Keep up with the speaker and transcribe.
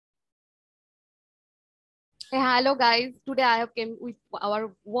Hey, hello guys. Today I have came with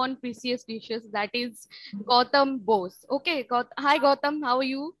our one PCS dishes, that is Goutam Bose. Okay, hi Gautam, how are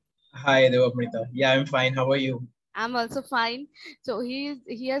you? Hi, Debamitra. Yeah, I'm fine. How are you? I'm also fine. So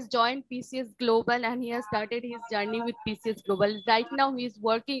he has joined PCS Global and he has started his journey with PCS Global. Right now he is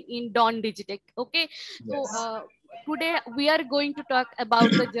working in Dawn Digitech. Okay, so Yes. today we are going to talk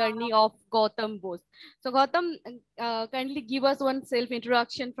about the journey of Gautam Bose. So Gautam, kindly give us one self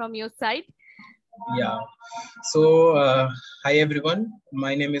introduction from your side. Yeah. So, hi everyone.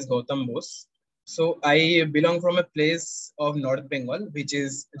 My name is Goutam Bose. So, I belong from a place of North Bengal, which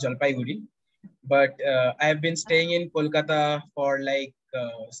is Jalpaiguri. But I have been staying in Kolkata for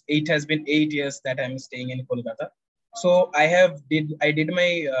it has been 8 years that I'm staying in Kolkata. So, I did my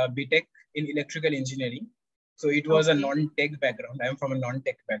BTech in electrical engineering. So, it was a Okay. non-tech background. I'm from a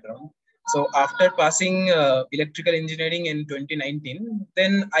non-tech background. So after passing electrical engineering in 2019,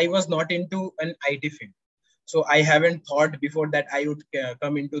 then I was not into an IT field. So I haven't thought before that I would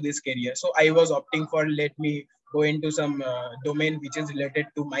come into this career. So I was opting for let me go into some domain which is related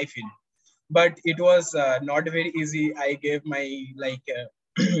to my field. But it was not very easy. I gave my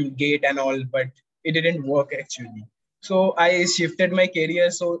gate and all, but it didn't work actually. So I shifted my career.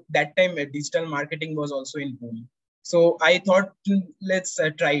 So that time digital marketing was also in boom. So I thought let's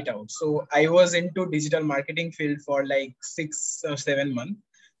try it out. So I was into digital marketing field for like 6 or 7 months,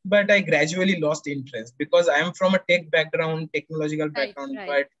 but I gradually lost interest because I am from a tech background, technological Right, background. right.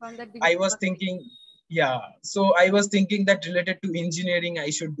 But From the I digital was marketing. thinking, yeah, so I was thinking that related to engineering, I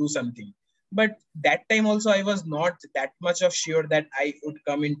should do something. But that time also, I was not that much of sure that I would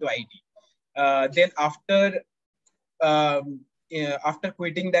come into IT. Then um, after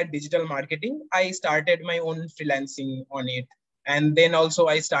quitting that digital marketing, I started my own freelancing on it. And then also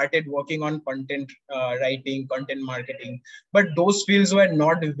I started working on content writing, content marketing. But those fields were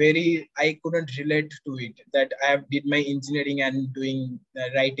not very, I couldn't relate to it. That I have did my engineering and doing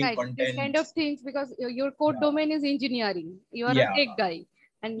writing Right, this kind content. of things, because your core domain is engineering. You are a Yeah, tech guy,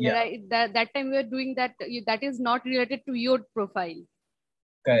 and yeah, right, that time we are doing that. That is not related to your profile.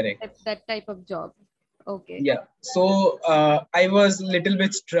 correct. That type of job. Okay. Yeah. So I was little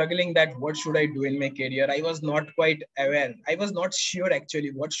bit struggling that what should I do in my career. I was not quite aware. I was not sure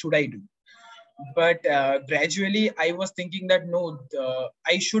actually what should I do. But gradually I was thinking that no,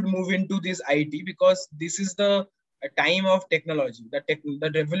 I should move into this IT because this is the time of technology.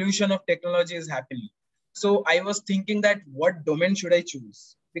 The revolution of technology is happening. So I was thinking that what domain should I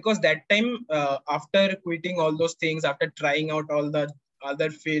choose, because that time after quitting all those things, after trying out all the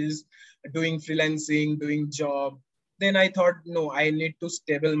other fields, doing freelancing, doing job, then I thought no, I need to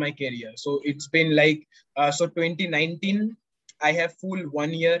stable my career. So it's been like 2019 I have full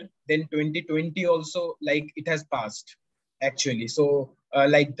 1 year. Then 2020 also, like it has passed actually. So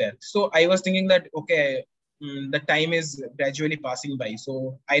like that. So I was thinking that okay, the time is gradually passing by.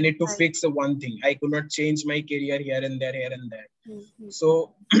 So I need to Right. fix one thing. I could not change my career here and there, here and there. Mhm.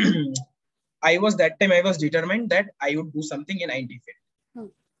 So I was that time I was determined that I would do something in IT field. Hmm.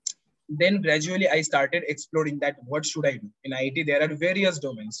 Then gradually I started exploring that what should I do in IT. There are various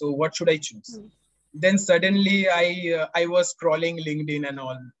domains. So what should I choose? Hmm. Then suddenly I was scrolling LinkedIn and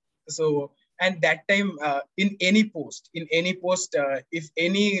all. So and that time in any post if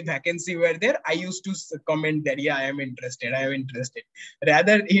any vacancy were there, I used to comment that yeah, I am interested.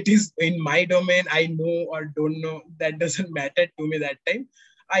 Rather it is in my domain, I know or don't know, that doesn't matter to me. That time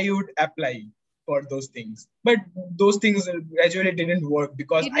I would apply for those things, but those things gradually didn't work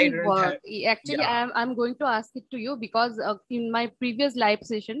because I Didn't didn't work. have. Actually, Yeah. I'm going to ask it to you because in my previous live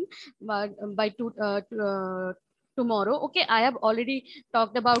session, by tomorrow, okay, I have already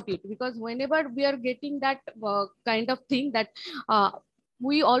talked about it, because whenever we are getting that kind of thing, that uh,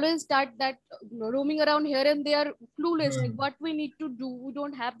 we always start that roaming around here and there cluelessly Hmm. what we need to do. We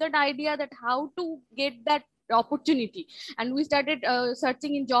don't have that idea that how to get that opportunity, and we started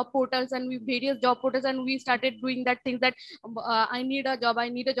searching in job portals and we various job portals, and we started doing that thing that I need a job, I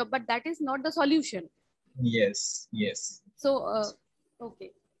need a job, but that is not the solution. Yes, yes. So,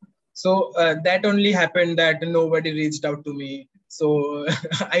 okay. So that only happened that nobody reached out to me. So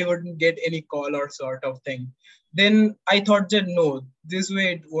I wouldn't get any call or sort of thing. Then I thought that no, this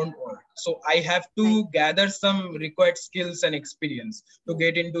way it won't work. So I have Right. to gather some required skills and experience to Hmm.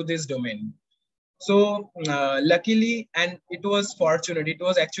 get into this domain. So luckily, and it was fortunate, it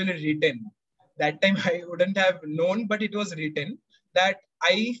was actually written. That time I wouldn't have known, but it was written that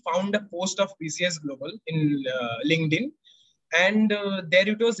I found a post of PCS Global in LinkedIn, and there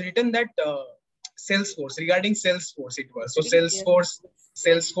it was written that Salesforce, regarding Salesforce it was. So Yes. Right.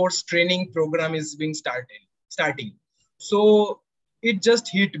 Salesforce training program is being starting. So it just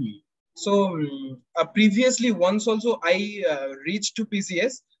hit me. So previously once also I reached to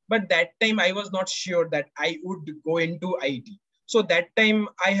PCS, but that time I was not sure that I would go into IT. So that time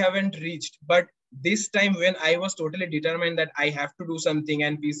I haven't reached. But this time when I was totally determined that I have to do something,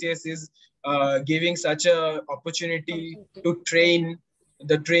 and PCS is giving such a opportunity Okay. to train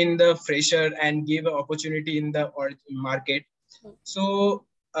the fresher and give an opportunity in the market. So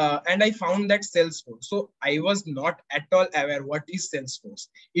and I found that Salesforce. So I was not at all aware what is Salesforce.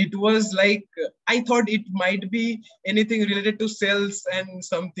 It was like I thought it might be anything related to sales and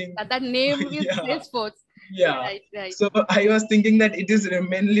something. That name is Yeah, Salesforce. Yeah, yeah. right, right. So I was thinking that it is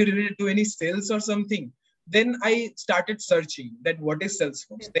mainly related to any sales or something. Then I started searching that what is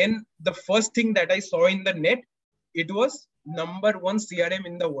Salesforce. Then the first thing that I saw in the net, it was number one CRM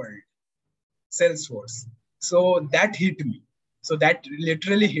in the world, Salesforce. So that hit me. So that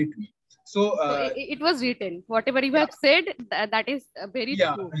literally hit me. So So it was written. Whatever you yeah, have said, that is very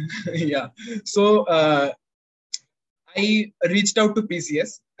yeah, true. yeah. So I reached out to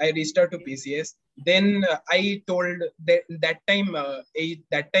PCS. I reached out to PCS. Then I told that time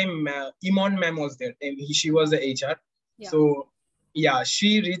Iman ma'am was there. And she was the HR. Yeah. So yeah,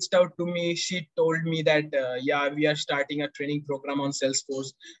 she reached out to me. She told me that yeah, we are starting a training program on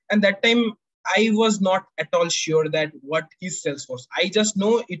Salesforce. And that time I was not at all sure that what is Salesforce. I just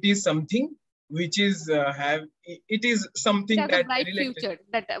know it is something which is it is It something has a that bright related. future.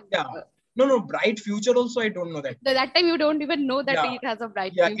 That Yeah. No, bright future also I don't know that. that time you don't even know that Yeah, it has a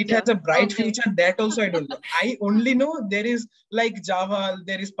bright yeah, it future. has a bright Okay. future. That also I don't know. I only know there is like Java,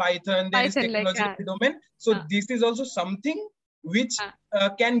 there is Python, there is Python, like technological domain. So uh, this is also something which uh,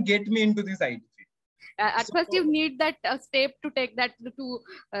 can get me into this IT field. at So first you need that step to take that to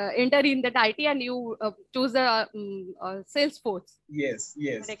enter in that IT, and you choose a Salesforce yes,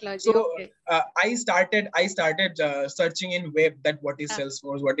 yes. technology. So Okay. I started searching in web that what is Uh,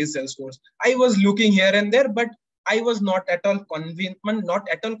 Salesforce, what is Salesforce. I was looking here and there, but I was not at all convinced. Not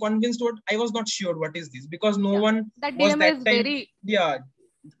at all convinced. What I was not sure what is this, because no yeah. one That was dilemma that is time. very Yeah,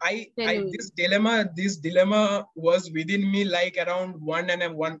 I genuine. this dilemma was within me like around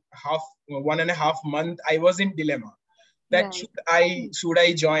 1.5 month. I was in dilemma that Right. should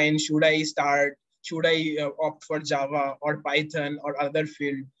I join, should I start, should I opt for Java or Python or other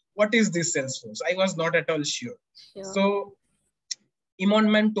field. What is this Salesforce? I was not at all sure. Sure. So Imon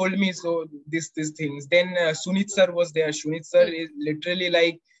man told me so these things. Then Sunit sir was there. Sunit sir is literally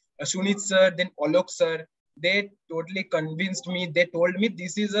like Sunit sir, then Alok sir. They totally convinced me. They told me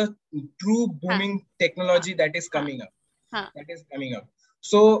this is a true Huh. booming Huh. technology that is Huh. coming up. Huh. That is coming up.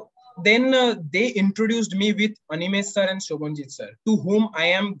 So then they introduced me with Animesh sir and Shobhanjit sir, to whom I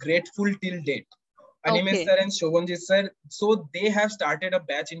am grateful till date. Animesh Okay. sir and Shobhanjit sir. So they have started a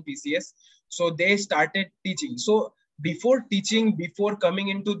batch in PCS. So they started teaching. So before teaching, before coming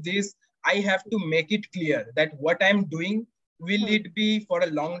into this, I have to make it clear that what I'm doing will Hmm. it be for a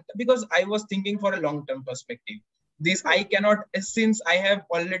long, because I was thinking for a long term perspective. This I True. cannot, since I have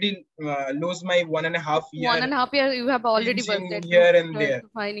already lost my 1.5 year 1.5 years you have already teaching wasted here and to there.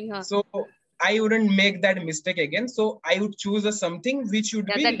 finding her. So I wouldn't make that mistake again. So I would choose a something which would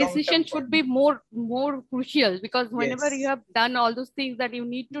Yeah, be that long term decision for should be me. more crucial, because whenever you Yes, have done all those things, that you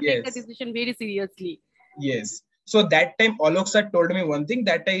need to take the yes, decision very seriously. yes. So that time Alok sir told me one thing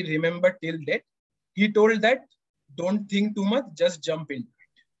that I remember till date. He told that don't think too much, just jump in.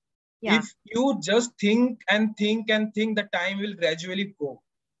 Yeah. If you just think and think and think, the time will gradually go.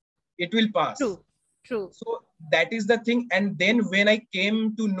 It will pass. True. True. So that is the thing. And then when I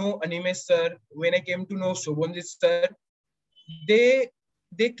came to know Animesh sir, when I came to know Shobhanjit sir, they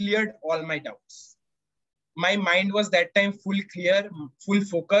they cleared all my doubts. My mind was that time full clear, full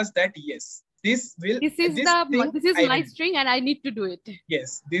focus that yes, this thing This is I my will do. string and I need to do it.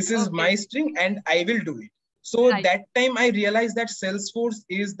 Yes, this is my Okay. string and I will do it. So Right. that time I realized that Salesforce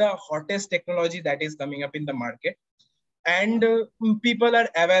is the hottest technology that is coming up in the market. And people are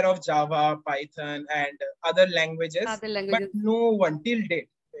aware of Java, Python, and other languages, Other but languages. no one till date.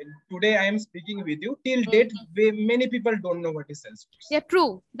 Today I am speaking with you. Till date, Mhm. many people don't know what is Salesforce. Yeah,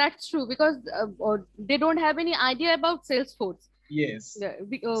 true. That's true, because they don't have any idea about Salesforce. Yes. Yeah,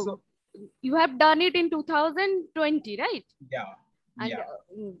 So you have done it in 2020, right? yeah, And yeah,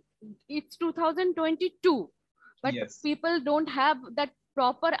 it's 2022, but yes, people don't have that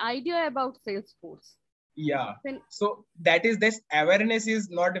proper idea about Salesforce. yeah. Then So that is this awareness is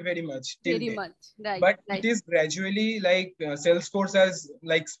not very much till very date, much, right, but it right. is gradually like Salesforce has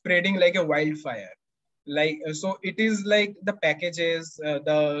like spreading like a wildfire. Like so, it is like the packages,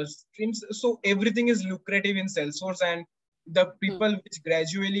 the streams. So everything is lucrative in Salesforce, and the Hmm. people which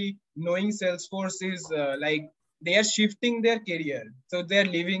gradually knowing Salesforce is like they are shifting their career. So they are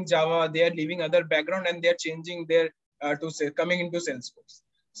leaving Java, they are leaving other background, and they are changing their coming into Salesforce.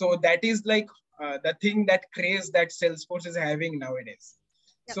 So that is like the thing that craze that Salesforce is having nowadays.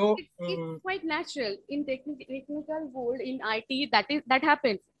 Yeah, So it's quite natural in technical world in IT. That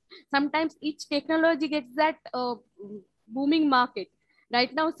happens. Sometimes each technology gets that booming market.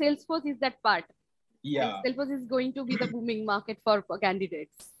 Right now, Salesforce is that part, and yeah, Salesforce is going to be the booming market for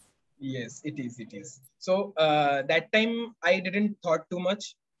candidates. yes, it is. It is. So that time I didn't thought too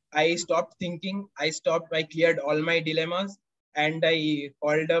much. I stopped thinking. I stopped. I cleared all my dilemmas, and I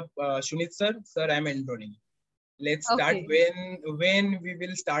called up Shunit sir. Sir, I'm enrolling. Let's start Okay. when we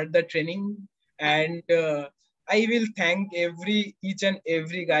will start the training, and I will thank each and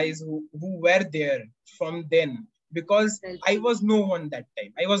every guys who were there from then, because I was no one that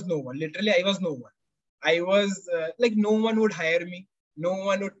time. I was no one. Literally, I was no one. I was like no one would hire me. No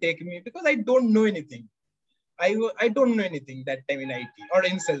one would take me because I don't know anything. I don't know anything that time in IT or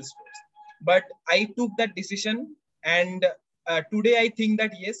in Salesforce. But I took that decision, and today I think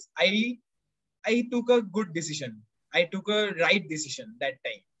that yes, I took a good decision. I took a right decision that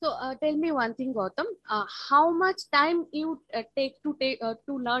time. So tell me one thing, Gautam. How much time you take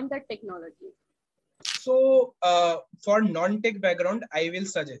to learn that technology? So for non-tech background, I will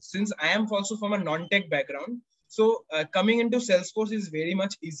suggest, since I am also from a non-tech background, so coming into Salesforce is very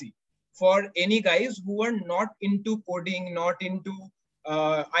much easy for any guys who are not into coding, not into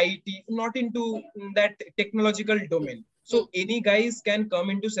IT, not into that technological domain. So any guys can come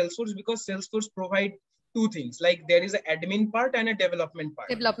into Salesforce, because Salesforce provide two things, like there is an admin part and a development part.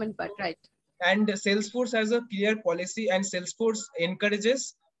 Development part, right? And Salesforce has a clear policy, and Salesforce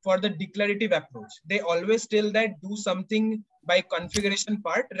encourages for the declarative approach. They always tell that do something by configuration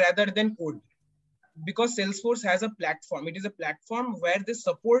part rather than code, because Salesforce has a platform. It is a platform where they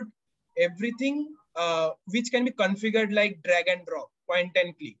support everything which can be configured like drag and drop, point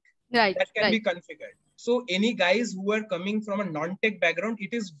and click. Right, That can right. be configured. So any guys who are coming from a non-tech background,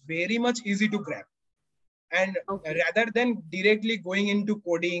 it is very much easy to grab. And rather than directly going into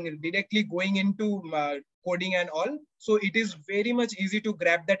coding, directly going into coding and all, so it is very much easy to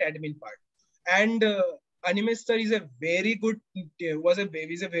grab that admin part. And Animesh sir is a very good, is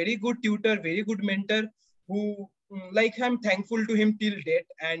a very good tutor, very good mentor, who like I'm thankful to him till date.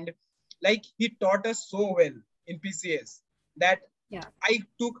 And like he taught us so well in PCS that Yeah.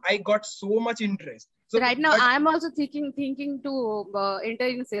 I got so much interest. So Right now, but I'm also thinking to enter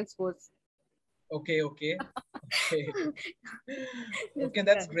in Salesforce. okay, okay. Okay. Yes, Okay,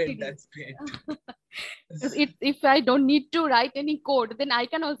 that's great. kidding. That's great. If I don't need to write any code, then I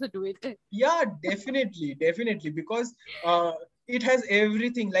can also do it. Yeah, definitely, definitely, because it has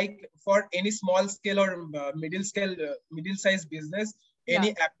everything. Like for any small scale or middle size business, Yeah. any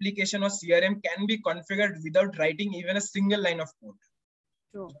application or CRM can be configured without writing even a single line of code.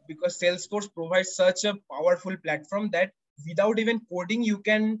 True. Because Salesforce provides such a powerful platform that without even coding, you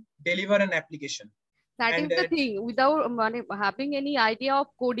can deliver an application. That is And the thing. Without having any idea of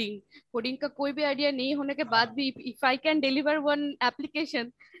coding का कोई भी idea नहीं होने के बाद भी, if I can deliver one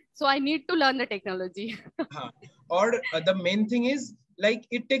application, so I need to learn the technology. Or the main thing is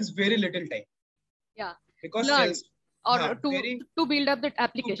like it takes very little time. Yeah. Because Learn or very to build up that to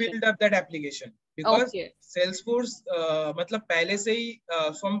application. build up that application, because Okay. Salesforce मतलब पहले से ही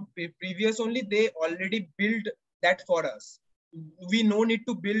from previous only they already built that for us. We no need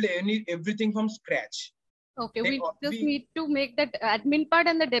to build everything from scratch. Okay, we just need to make that admin part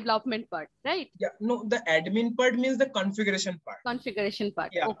and the development part, right? Yeah, no, the admin part means the configuration part. Configuration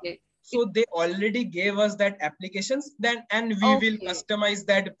part. Yeah. Okay. So they already gave us that applications, then and we will customize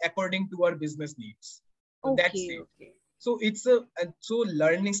that according to our business needs. So that's it. Okay. So it's so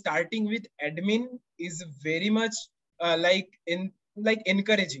learning starting with admin is very much like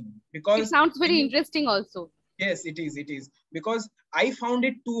encouraging, because it sounds very interesting also. Yes, it is. It is, because I found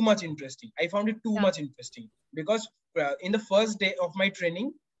it too much interesting. I found it too much interesting, because in the first day of my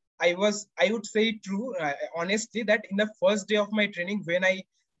training, I would say true, honestly, that in the first day of my training, when I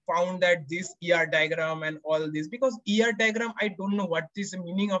found that this ER diagram and all this, because ER diagram, I don't know what is the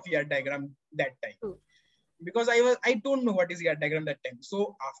meaning of ER diagram that time. Because I don't know what is ER diagram that time.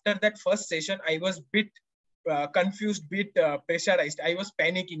 So after that first session, I was bit confused, bit pressurized. I was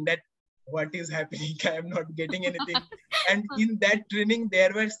panicking that what is happening? I am not getting anything. And in that training,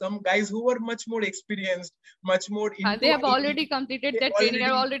 there were some guys who were much more experienced, much more into they have IT. already completed their training,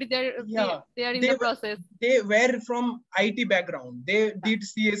 are already there. Yeah, they are in the process. They were from IT background. They did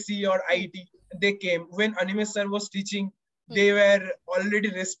CSC or IT. They came when Animesh sir was teaching. They were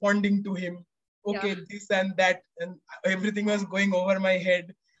already responding to him. Okay, this and that, and everything was going over my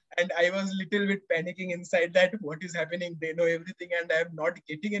head. And I was little bit panicking inside that what is happening? They know everything and I am not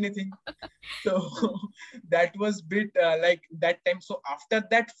getting anything. So that was bit like that time. So after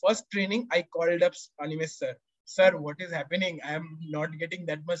that first training, I called up Animesh sir. Sir, what is happening? I am not getting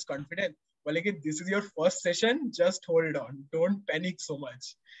that much confidence. Well, like, this is your first session. Just hold on. Don't panic so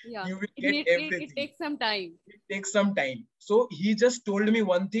much. Yeah, You will get everything. it takes some time. It takes some time. So he just told me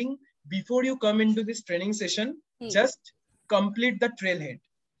one thing: before you come into this training session, just complete the trailhead,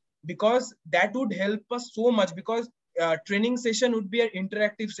 because that would help us so much. Because training session would be an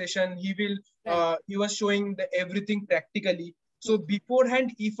interactive session. He was showing everything practically. So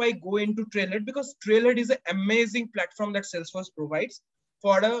beforehand, if I go into Trailhead, because Trailhead is an amazing platform that Salesforce provides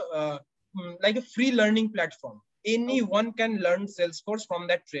for like a free learning platform. Anyone can learn Salesforce from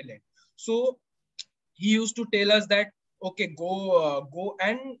that Trailhead. So he used to tell us that, okay, go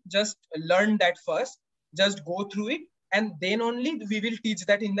and just learn that first. Just go through it, and then only we will teach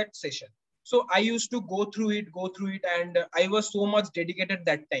that in that session. So I used to go through it, and I was so much dedicated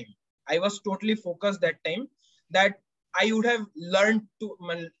that time. I was totally focused that time, that I would have learned to,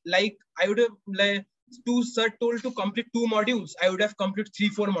 like, I would have, like, to sir told to complete 2 modules, I would have completed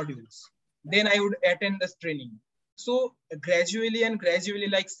 3-4 modules. Then I would attend this training. So gradually,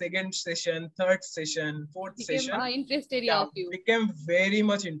 like second session, third session, fourth session, interest area of you. became very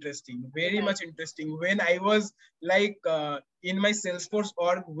much interesting, much interesting. When I was like in my Salesforce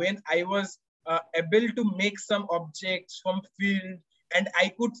org, when I was able to make some objects from field, and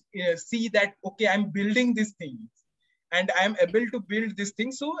I could see that, okay, I'm building these things, and I am able to build this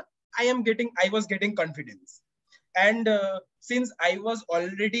thing. So I was getting confidence. And since I was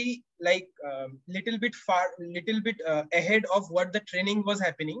already like little bit ahead of what the training was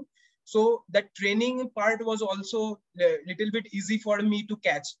happening, so that training part was also a little bit easy for me to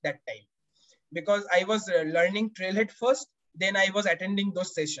catch that time, because I was learning Trailhead first, then I was attending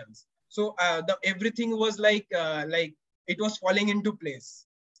those sessions. So everything was like it was falling into place.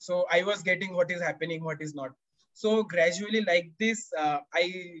 So I was getting what is happening, what is not. So gradually, like this,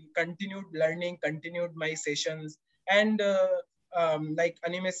 I continued learning, continued my sessions, and like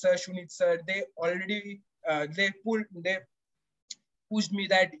Animesh sir, Shunit sir, they already they pushed me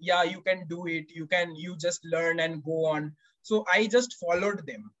that, yeah, you can do it, you just learn and go on. So I just followed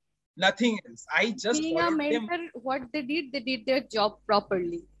them, nothing else. I just Being a followed them. mentor, what they did their job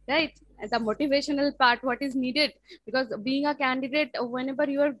properly, right? And the motivational part, what is needed, because being a candidate, whenever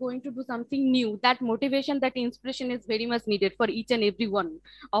you are going to do something new, that motivation, that inspiration is very much needed for each and every one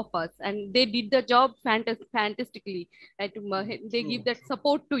of us, and they did the job fantastically, right? They give that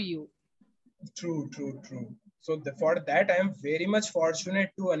support to you. True. So for that, I am very much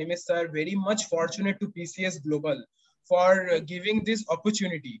fortunate to Animesh sir, very much fortunate to PCS Global for giving this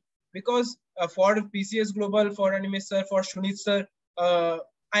opportunity. Because for PCS Global, for Animesh sir, for Shunit sir,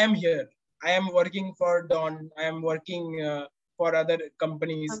 I am here. I am working for Dawn. I am working for other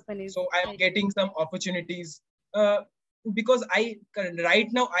companies. So I am getting some opportunities because right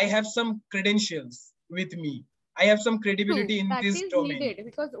now I have some credentials with me. I have some credibility in this domain. Needed,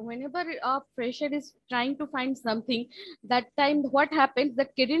 because whenever a fresher is trying to find something, that time what happens,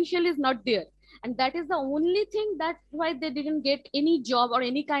 that credential is not there, and that is the only thing, that's why they didn't get any job or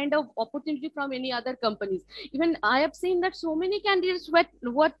any kind of opportunity from any other companies. Even I have seen that so many candidates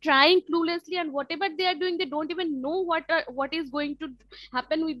were trying cluelessly, and whatever they are doing, they don't even know what is going to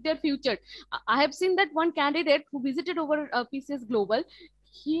happen with their future. I have seen that one candidate who visited over PCS Global,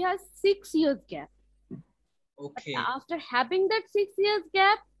 he has 6 years gap. Okay. After having that 6 years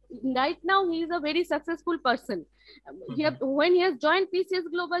gap, right now he is a very successful person. When he has joined PCS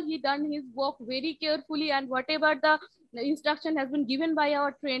Global, he done his work very carefully, and whatever the instruction has been given by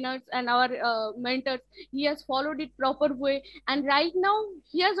our trainers and our mentors, he has followed it proper way, and right now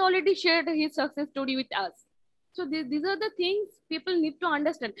he has already shared his success story with us. So these are the things people need to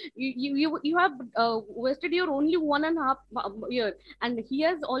understand. You have wasted your only 1.5 year, and he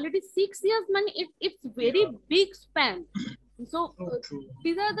has already 6 years. Man, it's very big span. So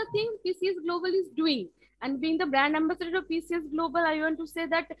these are the things PCS Global is doing. And being the brand ambassador of PCS Global, I want to say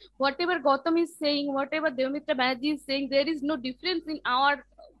that whatever Goutam is saying, whatever Debamitra Banerjee is saying, there is no difference in our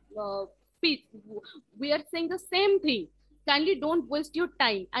speech. We are saying the same thing. Kindly don't waste your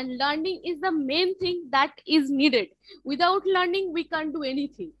time, and learning is the main thing that is needed. Without learning, we can't do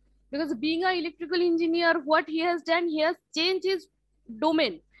anything. Because being an electrical engineer, what he has done, he has changed his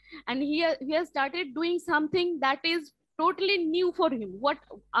domain, and he has started doing something that is totally new for him. What,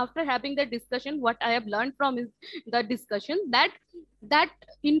 after having the discussion, what I have learned from is the discussion, that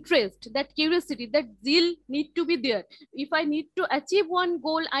interest, that curiosity, that zeal need to be there. If I need to achieve one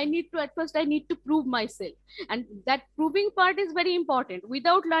goal, I need to, at first I need to prove myself, and that proving part is very important.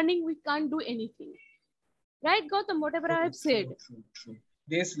 Without learning, we can't do anything. Right, Gautam? Whatever I have said. True.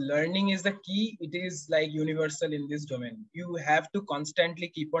 This learning is the key. It is like universal in this domain. You have to constantly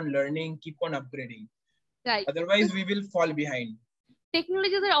keep on learning, keep on upgrading. Right. Otherwise, we will fall behind.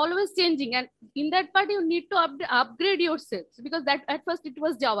 Technologies are always changing, and in that part you need to upgrade yourself, because that at first it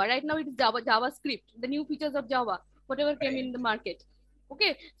was Java, right now it is JavaScript, the new features of Java, whatever came in the market.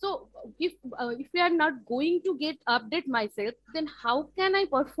 Okay, so if we are not going to get update myself, then how can I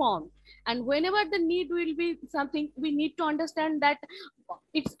perform? And whenever the need will be something, we need to understand that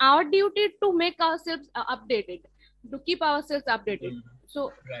it's our duty to make ourselves updated, to keep ourselves updated.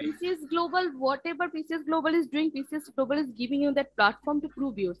 So PCS Global, whatever PCS Global is doing, PCS Global is giving you that platform to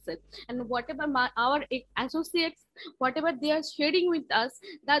prove yourself. And whatever our associates, whatever they are sharing with us,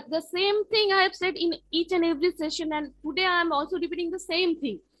 that the same thing I have said in each and every session. And today I am also repeating the same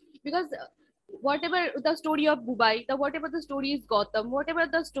thing, because whatever the story of Bubai, whatever the story is Gautam, whatever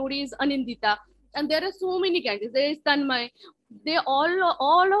the story is Anindita, and there are so many candidates, there is Tanmay, they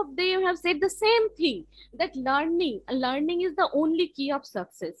all of them have said the same thing, that learning is the only key of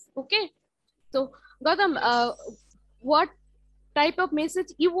success. Okay, so Gautam, what type of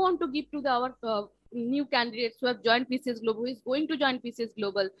message you want to give to our new candidates who have joined PCS Global, who is going to join PCS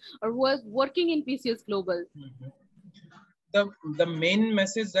Global, or who is working in PCS Global? The main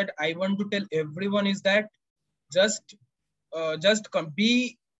message that I want to tell everyone is that just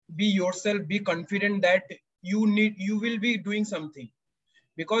be yourself, be confident that you will be doing something,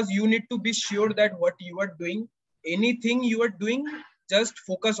 because you need to be sure that what you are doing, anything you are doing, just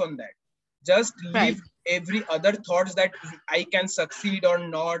focus on that. Just leave every other thoughts that I can succeed or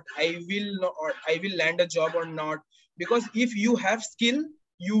not, I will land a job or not, because if you have skill,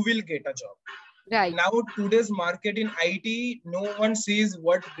 you will get a job. Right. Now today's market in IT, no one sees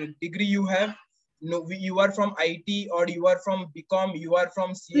what degree you have. No, you are from IT or you are from BCom, you are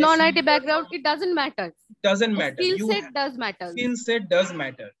from CSE, non-IT background, it doesn't matter. It doesn't matter. Skill set does matter. Skill set does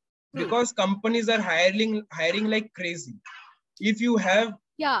matter. True. Because companies are hiring like crazy. If you have,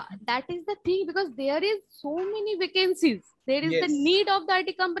 yeah, that is the thing, because there is so many vacancies. There is the need of the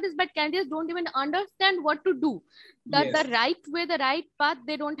IT companies, but candidates don't even understand what to do. The right way, the right path,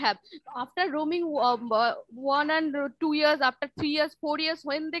 they don't have. After roaming 1 and 2 years, after 3 years, 4 years,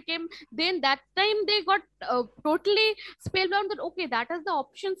 when they came, then that time they got totally spellbound that, okay, that is the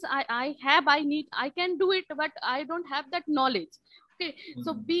options I have, I can do it, but I don't have that knowledge. Okay,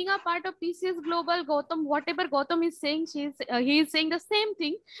 so being a part of PCS Global, Gautam, whatever Gautam is saying, he is saying the same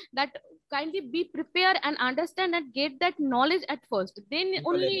thing, that kindly be prepared and understand and get that knowledge at first. Then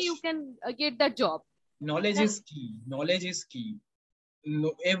only you can get the job. Knowledge is key. Knowledge is key.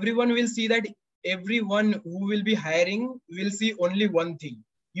 No, everyone will see that. Everyone who will be hiring will see only one thing: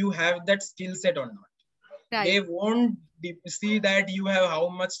 you have that skill set or not. Right. They won't see that you have how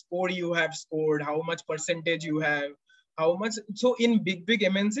much score you have scored, how much percentage you have. How much? So in big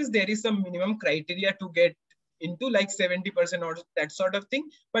MNCs, there is some minimum criteria to get into, like 70% or that sort of thing.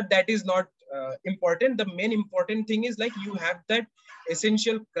 But that is not important. The main important thing is like you have that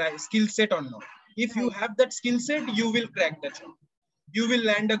essential skill set or not. If you have that skill set, you will crack the job. You will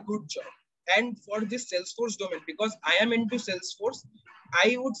land a good job. And for this Salesforce domain, because I am into Salesforce,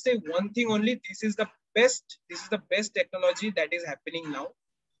 I would say one thing only: this is the best technology that is happening now.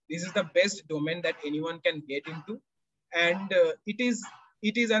 This is the best domain that anyone can get into. And it is,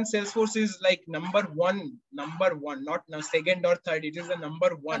 and Salesforce is like number one, not now second or third. It is the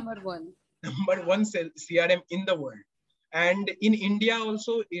number one CRM in the world. And in India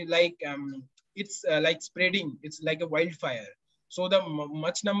also, like it's like spreading. It's like a wildfire. So the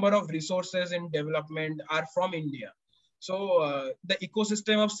much number of resources in development are from India. So the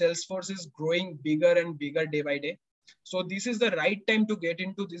ecosystem of Salesforce is growing bigger and bigger day by day. So this is the right time to get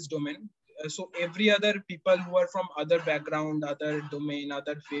into this domain. So every other people who are from other background, other domain,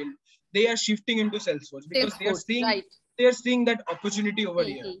 other field, they are shifting into Salesforce because they are seeing that opportunity over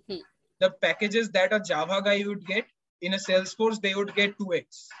here. The packages that a Java guy would get in a Salesforce, they would get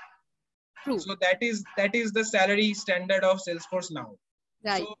 2x. True. So that is the salary standard of Salesforce now.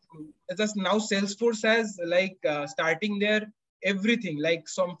 Right. So just now Salesforce has like starting their everything, like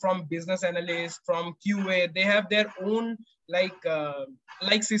from business analysts, from QA, they have their own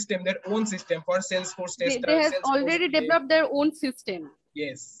system, their own system for Salesforce testers. They have already developed their own system.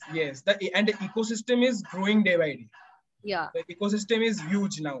 Yes. And the ecosystem is growing day by day. Yeah. The ecosystem is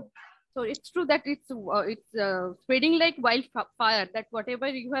huge now. So it's true that it's spreading like wildfire, that whatever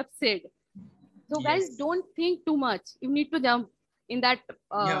you have said. So guys, Yes. don't think too much. You need to jump in that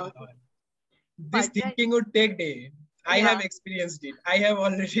Yeah. uh, This part, right? thinking would take day. I have Yeah. experienced it. I have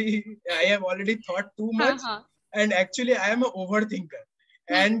already thought too much, and actually I am an overthinker.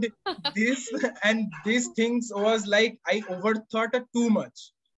 And this and these things was like I overthought it too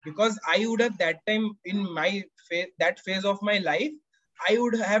much, because I would at that time in my that phase of my life, I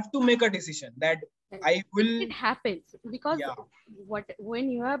would have to make a decision that I will. It happens because Yeah. when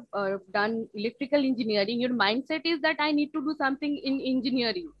you have done electrical engineering, your mindset is that I need to do something in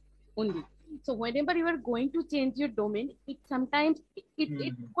engineering only. So whenever you are going to change your domain, it sometimes it's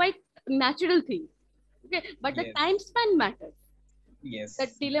Mhm. quite natural thing. Okay, but the Yes. time span matters. The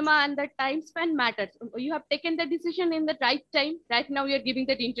Yes. dilemma and the time span matters. You have taken the decision in the right time. Right now you're giving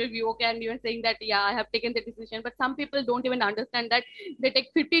that interview, okay, and you're saying that yeah, I have taken the decision. But some people don't even understand that they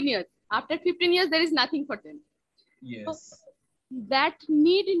take 15 years. After 15 years, there is nothing for them. So Yes. that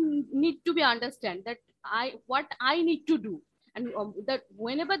need to be understand that what I need to do, and that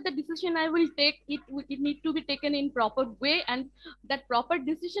whenever the decision I will take, it need to be taken in proper way, and that proper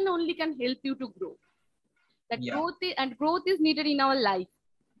decision only can help you to grow. That Yeah. growth is needed in our life.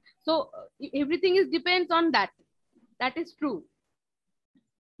 So everything is depends on that. That is true.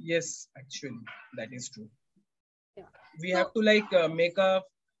 Yes. Actually, that is true. Yeah. We have So to like make a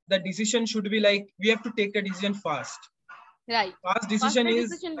the decision should be like we have to take a decision fast. right, Fast first decision the is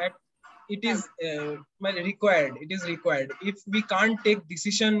decision. at it Right. is required. It is required. If we can't take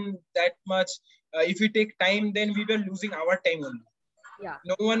decision that much, if we take time, then we will losing our time only. Yeah.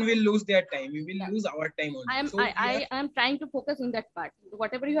 No one will lose their time. We will Yeah. lose our time I only. am So we have. I am trying to focus in that part.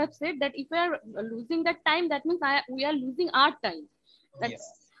 Whatever you have said, that if we are losing that time, that means we are losing our time. That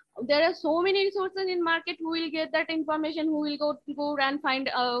Yes. there are so many resources in market who will get that information, who will go and find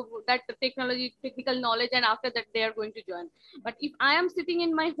that technical knowledge, and after that they are going to join. But if I am sitting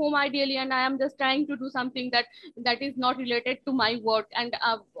in my home ideally, and I am just trying to do something that is not related to my work, and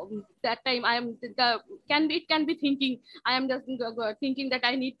that time I am it can be thinking, I am just thinking that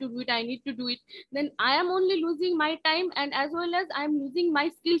I need to do it, I need to do it, then I am only losing my time, and as well as I am losing my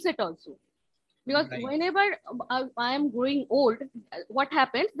skill set also. Because Right. whenever I am growing old, what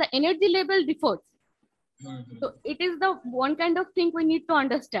happens, the energy level differs. Mhm. So it is the one kind of thing we need to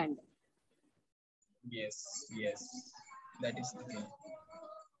understand. Yes. Yes. That is the thing.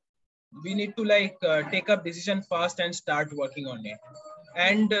 We need to like take up decision fast and start working on it.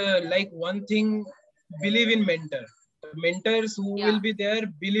 And like one thing, believe in mentors who Yeah, will be there,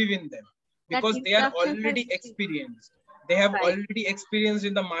 believe in them, that because they are instructions is already experienced. They have right, already experienced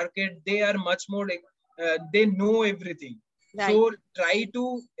in the market. They are much more they know everything. So right.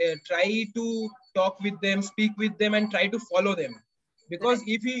 try to talk with them, speak with them, and try to follow them. Because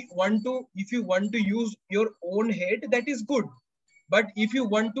Right. if you want to use your own head, that is good. But if you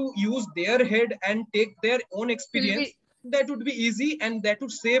want to use their head and take their own Will experience, be that would be easy, and that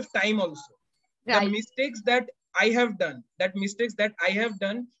would save time also. The right, mistakes that I have done,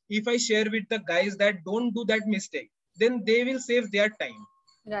 if I share with the guys that don't do that mistake, then they will save their time.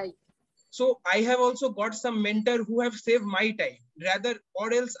 right. So I have also got some mentor who have saved my time, rather,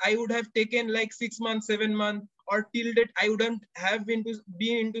 or else I would have taken like 6 months, 7 months, or till that I wouldn't have been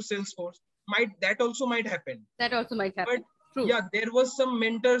into Salesforce. Might that also might happen. That also might But happen. True. yeah, there was some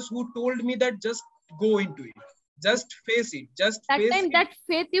mentors who told me that just go into it, just face it, just That face time, it. that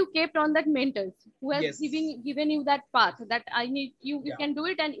faith you kept on that mentors who has Yes. given you that path, that I need you Yeah. can do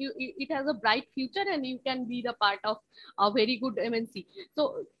it, and it has a bright future, and you can be the part of a very good MNC.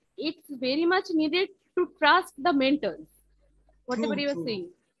 So it's very much needed to trust the mentors, whatever True, you are true. saying.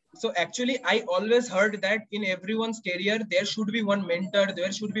 So actually, I always heard that in everyone's career, there should be one mentor,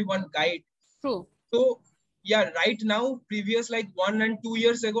 there should be one guide. True. So yeah, right now, previous like 1 and 2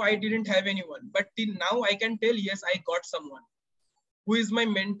 years ago, I didn't have anyone. But till now, I can tell, yes, I got someone who is my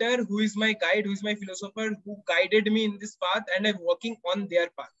mentor, who is my guide, who is my philosopher, who guided me in this path, and I'm working on their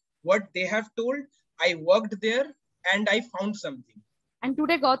path. What they have told, I worked there and I found something. And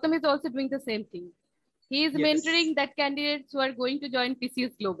today Gautam is also doing the same thing. He is Yes. mentoring that candidates who are going to join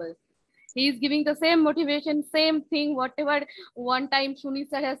PCS Global. He is giving the same motivation, same thing, whatever one time Shuni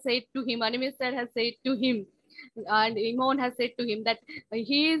sir has said to him, Animesh sir has said to him, and Imon has said to him that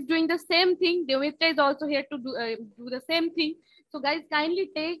he is doing the same thing. Debamitra is also here to do the same thing. So guys, kindly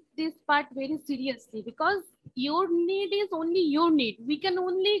take this part very seriously, because your need is only your need. We can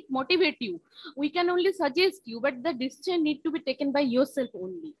only motivate you. We can only suggest you, but the decision need to be taken by yourself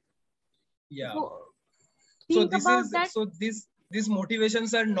only. Yeah. So So think this about is that. so this these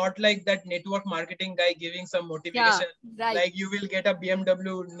motivations are not like that network marketing guy giving some motivation, right. like you will get a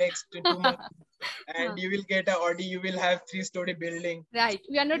BMW next 2 months and you will get a Audi, you will have 3-story building. Right.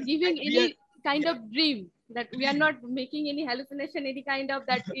 We are not giving We are, any kind of dream, that we are not making any hallucination, any kind of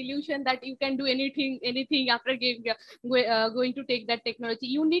that illusion that you can do anything after going to take that technology.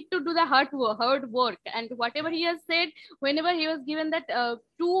 You need to do the hard work. And whatever he has said, whenever he was given that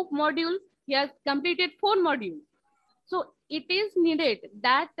 2 modules, he has completed 4 modules. So it is needed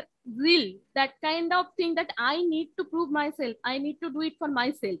that zeal, that kind of thing, that I need to prove myself. I need to do it for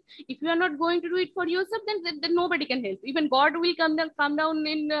myself. If you are not going to do it for yourself, then nobody can help. Even God will come down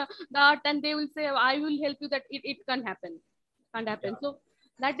in the earth and they will say, I will help you. That it can't happen. Can't happen. Yeah. So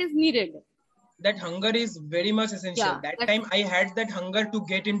that is needed. That hunger is very much essential. Yeah, that time I had that hunger to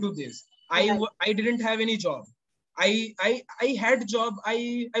get into this. Right. I didn't have any job. I had job.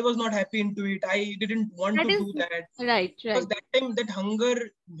 I was not happy into it. I didn't want That to is do that. right. Because that time that hunger,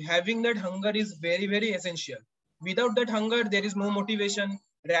 having that hunger is very, very essential. Without that hunger, there is no motivation.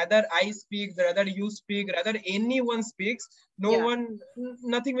 Rather I speak, rather you speak, rather anyone speaks, no Yeah. one,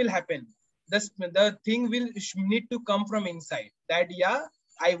 nothing will happen. The thing will need to come from inside. That yeah,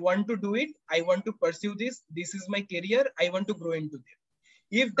 I want to do it. I want to pursue this. This is my career. I want to grow into this.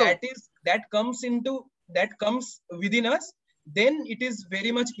 If True. that comes within us, then it is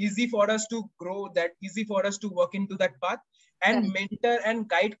very much easy for us to grow, that easy for us to work into that path. And Right. mentor and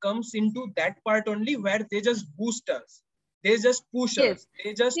guide comes into that part only, where they just boost us, they just push Yes. us,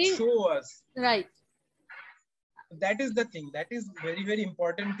 they just See, show us. right. That is the thing, that is very, very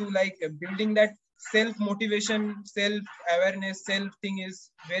important to like building that self motivation, self awareness, self thing is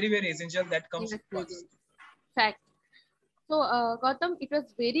very, very essential. That comes Yes, first. fact. So, Gautam, it was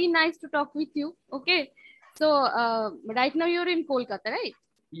very nice to talk with you. Okay. So, right now you're in Kolkata, right?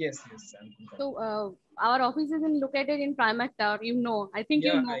 Yes, So, our office is located in Primark Tower. You know, I think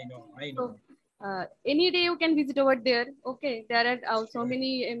you yeah, know. I So, know. any day you can visit over there. Okay. There are so Sure.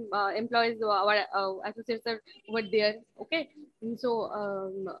 many employees, our associates are over there. Okay. And so,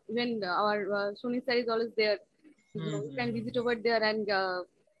 when our Suni sir is always there, so you can visit over there. And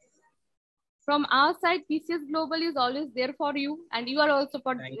from our side, PCS Global is always there for you, and you are also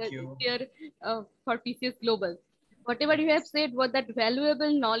Thank you. there for PCS Global. Whatever you have said, what that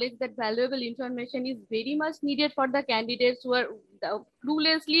valuable knowledge, that valuable information is very much needed for the candidates who are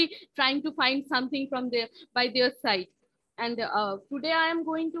cluelessly trying to find something from their by their side. And today I am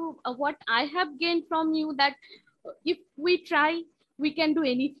going to what I have gained from you, that if we try, we can do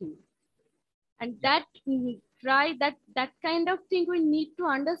anything. And Yeah. that try that kind of thing, we need to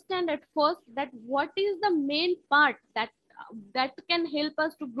understand at first that what is the main part that can help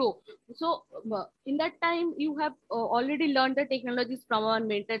us to grow. So in that time, you have already learned the technologies from our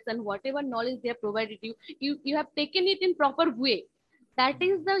mentors, and whatever knowledge they have provided you have taken it in proper way. That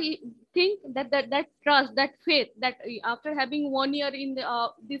is the thing, that trust, that faith, that after having 1 year in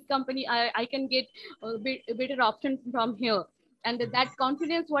this company, I can get a better option from here. And that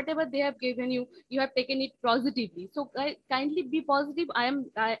confidence, whatever they have given you, you have taken it positively. So kindly be positive.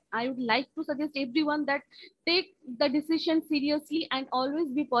 I would like to suggest everyone that take the decision seriously and always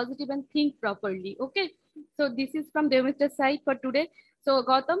be positive and think properly. Okay. So this is from Debamitra's side for today. So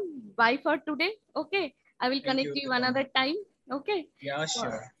Gautam, bye for today. Okay. I will Thank connect you, you Debamitra. another time. Okay. Yeah,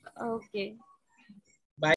 sure. Okay.